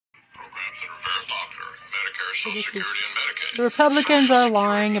that are very popular: Medicare, Social Security, and Medicaid. The Republicans are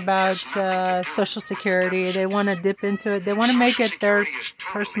lying about Social Security. They want to dip into it. They want to make it their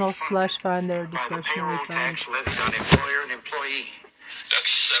personal slush fund, their discretionary fund. That's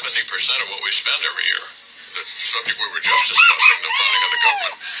 70% of what we spend every year. The subject we were just discussing, the funding of the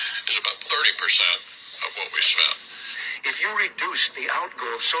government, is about 30% of what we spend. If you reduce the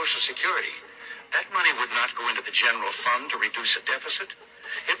outgo of Social Security, that money would not go into the general fund to reduce a deficit.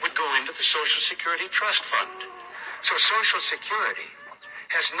 It would go into the Social Security Trust Fund. So Social Security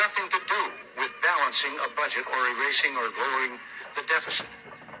has nothing to do with balancing a budget or erasing or lowering the deficit.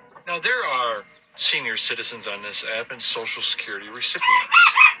 Now, there are senior citizens on this app and Social Security recipients,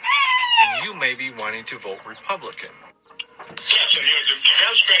 and you may be wanting to vote Republican. Yes, and the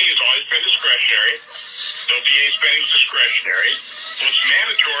defense spending has always been discretionary. The VA spending is discretionary. What's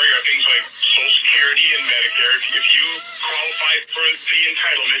mandatory are things like Social Security and Medicare. If you qualify for the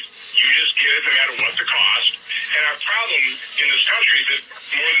entitlement, you just get it no matter what the cost. And our problem in this country is that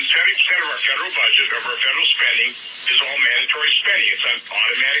more than 70% of our federal budget, of our federal spending, is all mandatory spending. It's on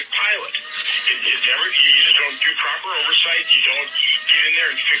automatic pilot. You just don't do proper oversight. You don't get in there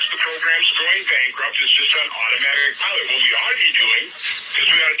and fix the programs going bankrupt. It's just on automatic pilot. What we ought to be doing is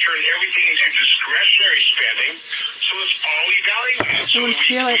we ought to turn everything into discretionary spending so it's all evaluated. So we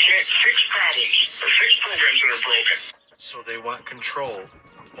can't fix problems or fix programs that are broken. So they want control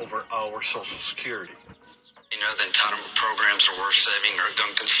over our Social Security. You know, the entitlement programs are worth saving or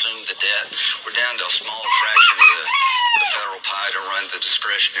going to consume the debt. We're down to a small fraction of the federal pie to run the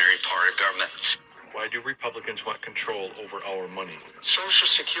discretionary part of government. Why do Republicans want control over our money? Social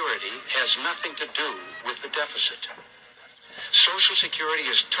Security has nothing to do with the deficit. Social Security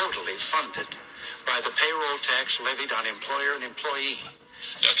is totally funded by the payroll tax levied on employer and employee.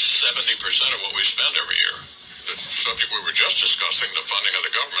 That's 70% of what we spend every year. The subject we were just discussing, the funding of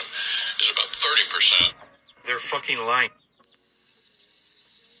the government, is about 30%. They're fucking lying.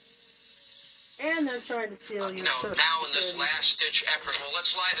 And they're trying to steal your Social now in this last-ditch effort, well,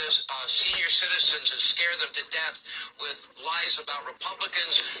 let's lie to senior citizens and scare them to death with lies about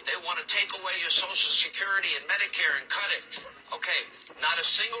Republicans. They want to take away your Social Security and Medicare and cut it. Okay, not a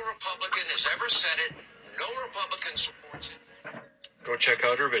single Republican has ever said it. No Republican supports it. Go check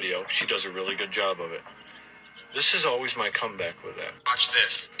out her video. She does a really good job of it. This is always my comeback with that. Watch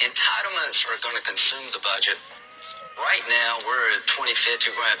this. Entitlements are going to consume the budget. Right now, we're at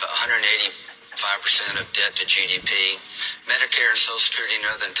 2050. We're going to have 185% of debt to GDP. Medicare and Social Security and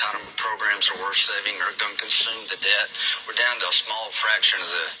other entitlement programs are worth saving are going to consume the debt. We're down to a small fraction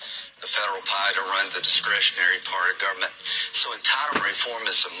of the federal pie to run the discretionary part of government. So entitlement reform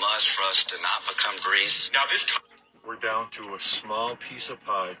is a must for us to not become Greece. Now this... We're down to a small piece of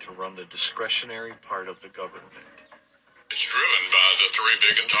pie to run the discretionary part of the government. It's driven by the three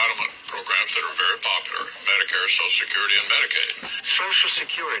big entitlement programs that are very popular: Medicare, Social Security, and Medicaid. Social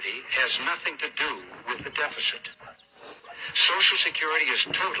Security has nothing to do with the deficit. Social Security is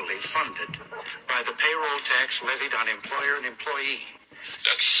totally funded by the payroll tax levied on employer and employee.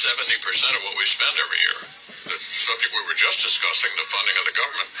 That's 70% of what we spend every year. The subject we were just discussing, the funding of the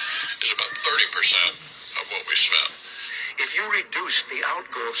government, is about 30% of what we spend. If you reduce the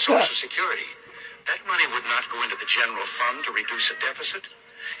outgo of Social Security, that money would not go into the general fund to reduce a deficit.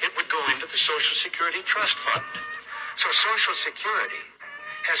 It would go into the Social Security Trust Fund. So Social Security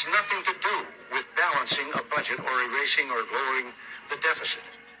has nothing to do with balancing a budget or erasing or lowering the deficit.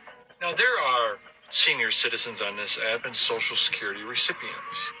 Now, there are senior citizens on this app and Social Security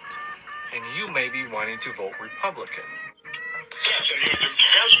recipients, and you may be wanting to vote Republican. Yes, and the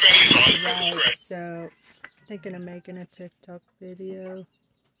defense spending has always been discretionary. So, thinking of making a TikTok video.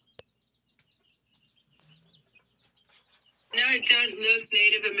 No, I don't look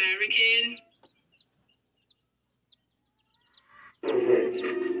Native American. I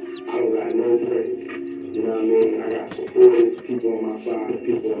don't got no praise. You know what I mean? I got supporters, people on my side,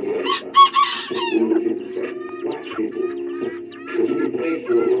 people on the other side. What do people say? Watch people. Because you can play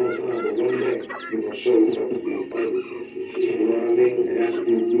for a long time, but one day you're going to show yourself to be a purpose. You know what I mean? And that's what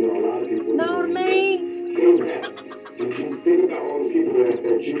you know, a lot of people Know me? think that. If you think about all the people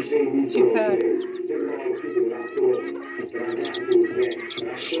that you've seen me do, think about all the people that I feel that I got to do again, and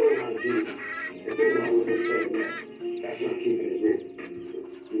I show them how to do it. And think about what they're saying next. That's not keeping it real.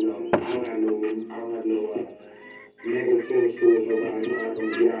 You know, I don't have no negative things towards nobody. I'm not going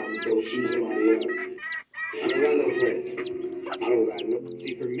to get out and go shoot somebody else. I don't got no friends. I don't got no.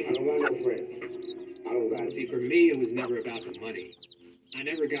 See, for me, I don't got no friends. I don't got. See, for me, it was never about the money. I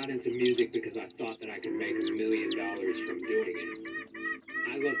never got into music because I thought that I could make $1 million from doing it.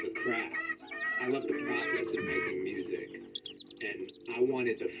 I love the craft. I love the process of making music. And I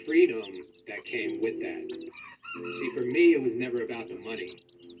wanted the freedom that came with that. See, for me, it was never about the money.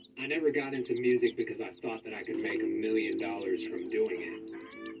 I never got into music because I thought that I could make $1 million from doing it.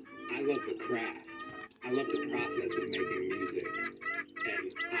 I love the craft. I love the process of making music.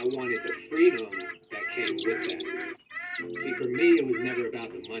 And I wanted the freedom that came with that. See, for me, it was never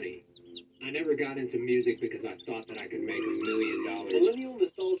about the money. I never got into music because I thought that I could make $1 million. Millennial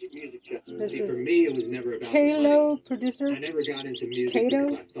nostalgic music channel. See, for me, it was never about the Kalo, money. producer. I never got into music Kato?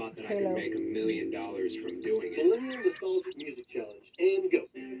 because I thought that I could make $1 million from doing it. Millennial nostalgic music challenge. And go.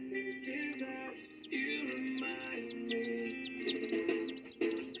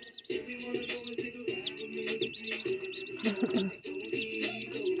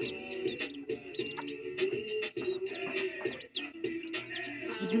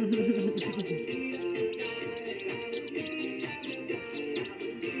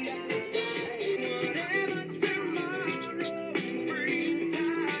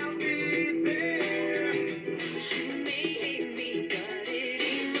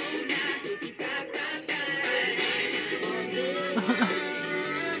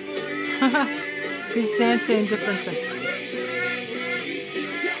 She's dancing differently.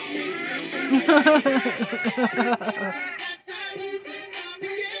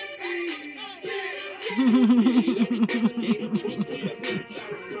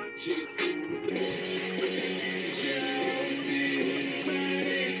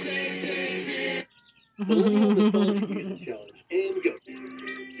 Millennial nostalgic music challenge. And go.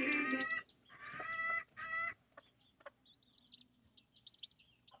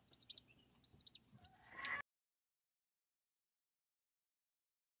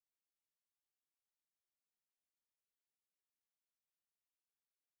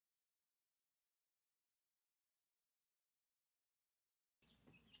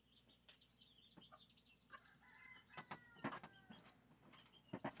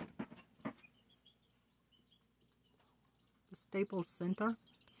 The Staples Center.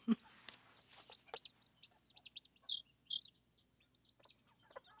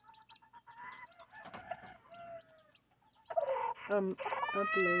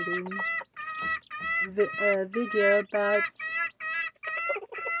 Uploading video about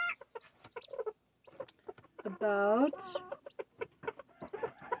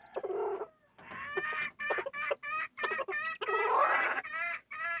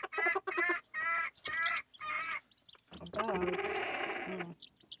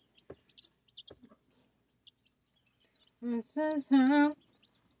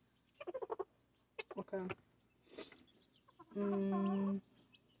okay.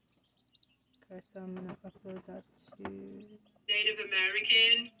 Okay, so I'm gonna upload that to Native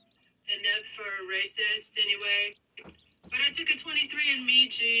American, enough for racist anyway. But I took a 23andMe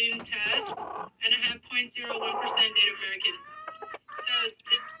gene test, and I have 0.01% Native American. So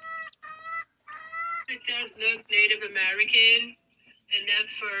I don't look Native American, enough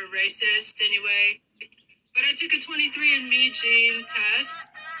for racist anyway. But I took a 23andMe gene test,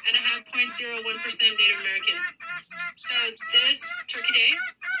 and I have 0.01% Native American. So this Turkey Day,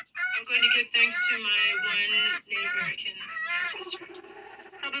 I'm going to give thanks to my one Native American ancestor.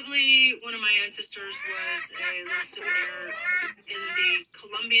 Probably one of my ancestors was a little souvenir in the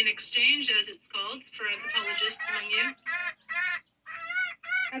Columbian Exchange, as it's called, for anthropologists among you.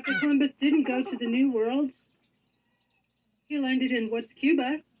 After Columbus didn't go to the New World, he landed in what's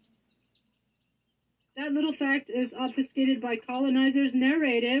Cuba. That little fact is obfuscated by colonizers'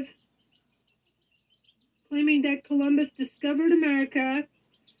 narrative, claiming that Columbus discovered America,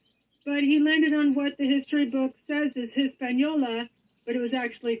 but he landed on what the history book says is Hispaniola, but it was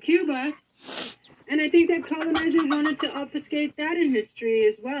actually Cuba. And I think that colonizers wanted to obfuscate that in history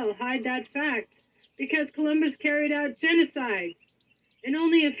as well, hide that fact, because Columbus carried out genocides. And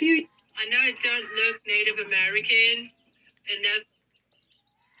only a few... I know I don't look Native American enough.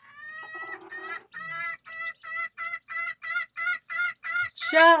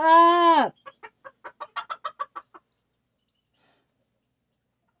 Shut up!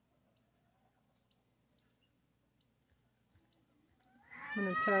 I'm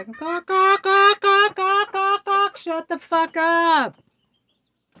gonna tag him. Shut the fuck up!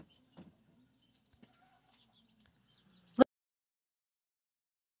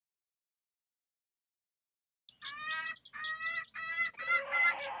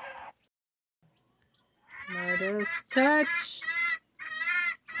 Midas touch.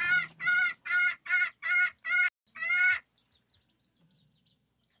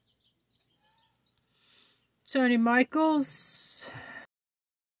 Tony Michaels.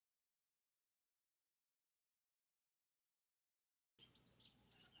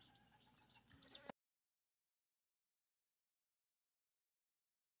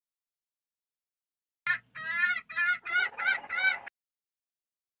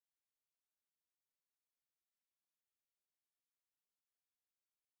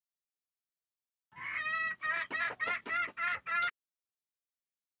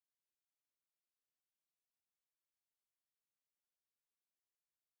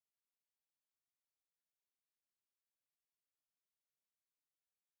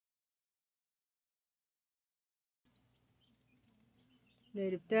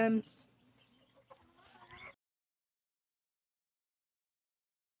 Native Dems.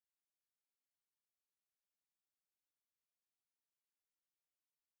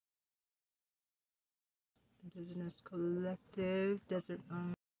 Indigenous Collective, Desert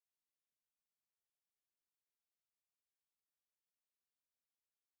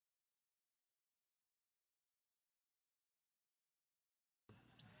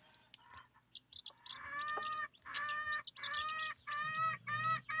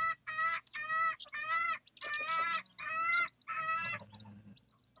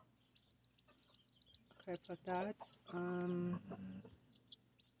Okay, fuck that.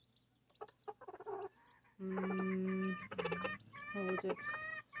 What was it?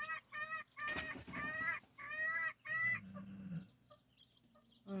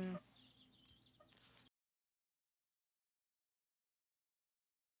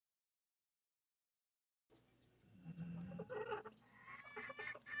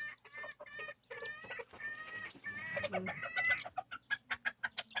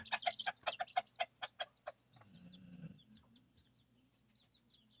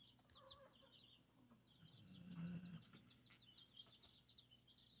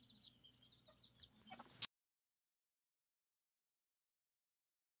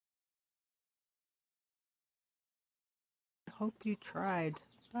 Hope you tried.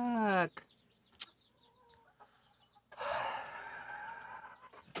 Fuck.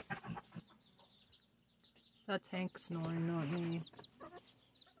 That's Hank snoring, not me.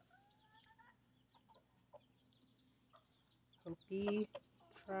 Hopi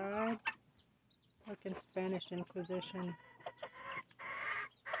tribe. Fucking Spanish Inquisition.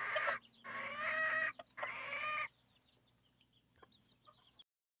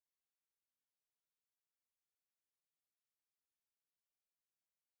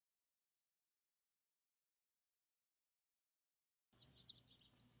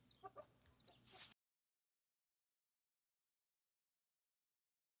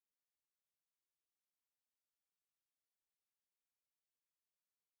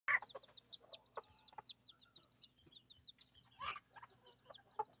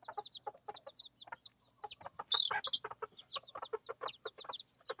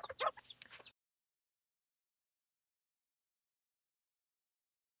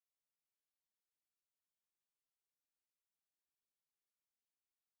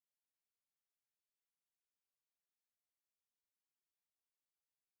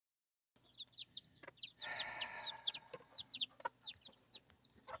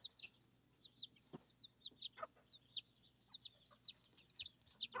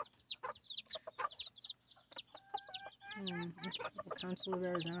 The Council of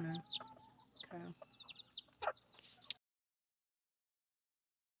Arizona. Okay.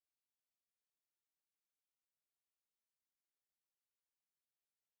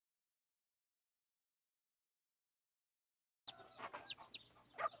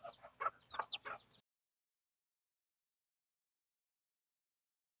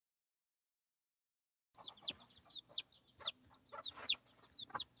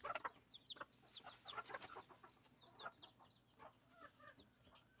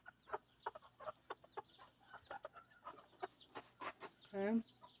 Okay.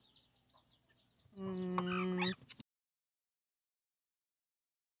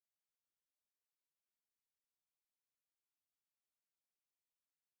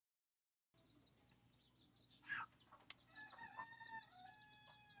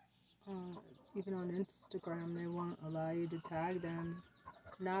 Even on Instagram, they won't allow you to tag them.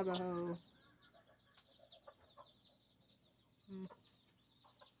 Navajo.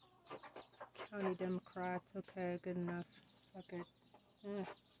 County Democrats. Okay, good enough. Fuck it.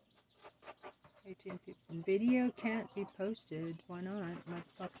 18 people. Video can't be posted. Why not? Why the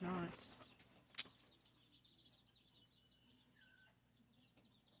fuck not?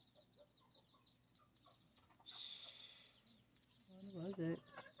 What was it?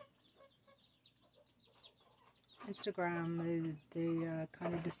 Instagram, they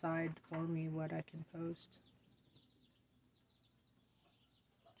kind of decide for me what I can post.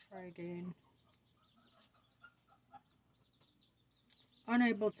 Try again.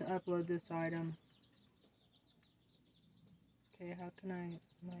 Unable to upload this item. Okay, how can I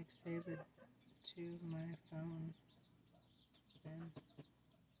like save it to my phone? Then I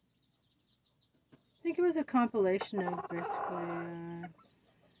think it was a compilation of basically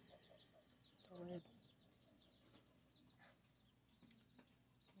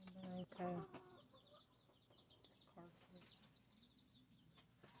okay. Discard post.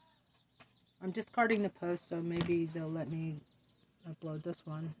 I'm discarding the post, so maybe they'll let me upload this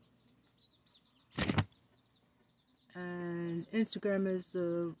one. And Instagram is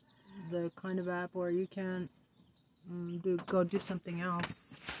the kind of app where you can go do something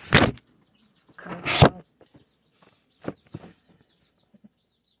else. Okay, so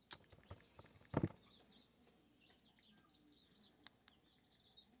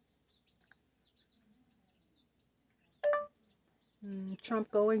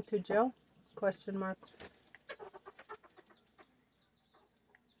Trump going to jail? Question mark.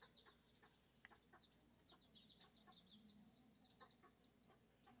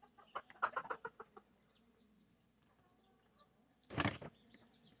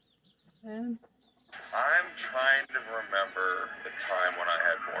 And I'm trying to remember the time when I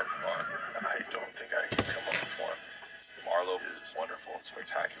had more fun. I don't think I can come up with one. Marlo is wonderful and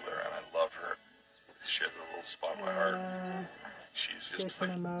spectacular, and I love her. She has a little spot in my heart. She's just Jason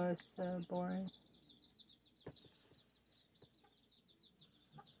like... Momoa is so boring.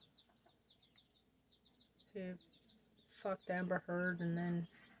 He fucked Amber Heard and then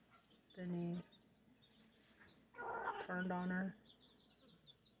he turned on her.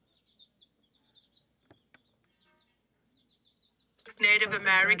 Native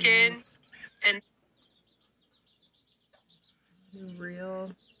American and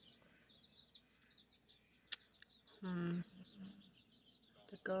real.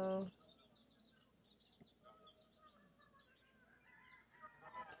 To go.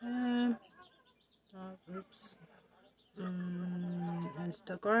 Oops.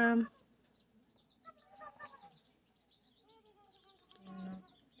 Instagram.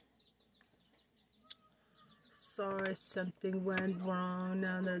 Sorry, something went wrong.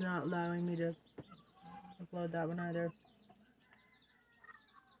 Now they're not allowing me to upload that one either.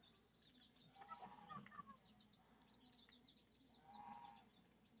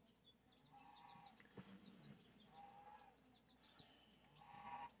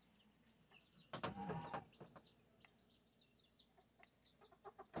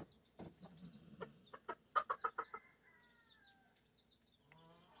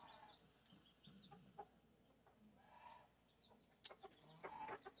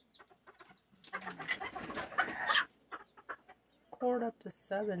 Record up to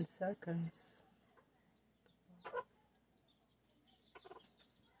 7 seconds.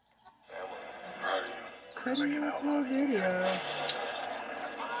 Couldn't upload video.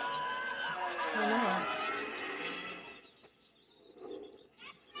 Why not?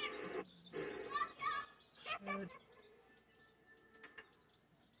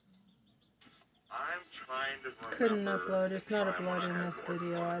 I'm trying to remember... Couldn't upload. It's not uploading this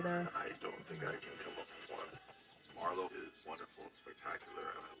video either. I don't think I can come up with one. Marlo is wonderful and spectacular,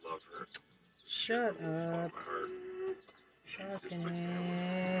 and I love her. Shut up. Fucking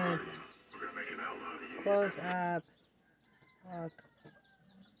head. Close app. Fuck.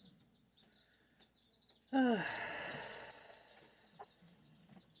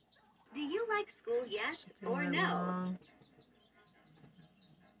 Do you like school, yes or no? Wrong.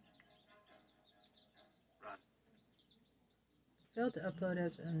 Failed to upload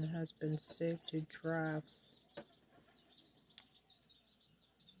as and has been saved to drafts.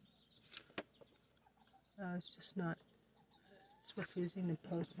 It's just not. It's refusing to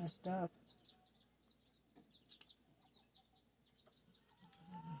post my stuff.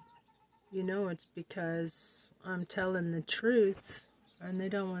 You know it's because I'm telling the truth, and they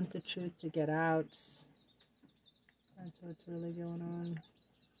don't want the truth to get out. That's what's really going on.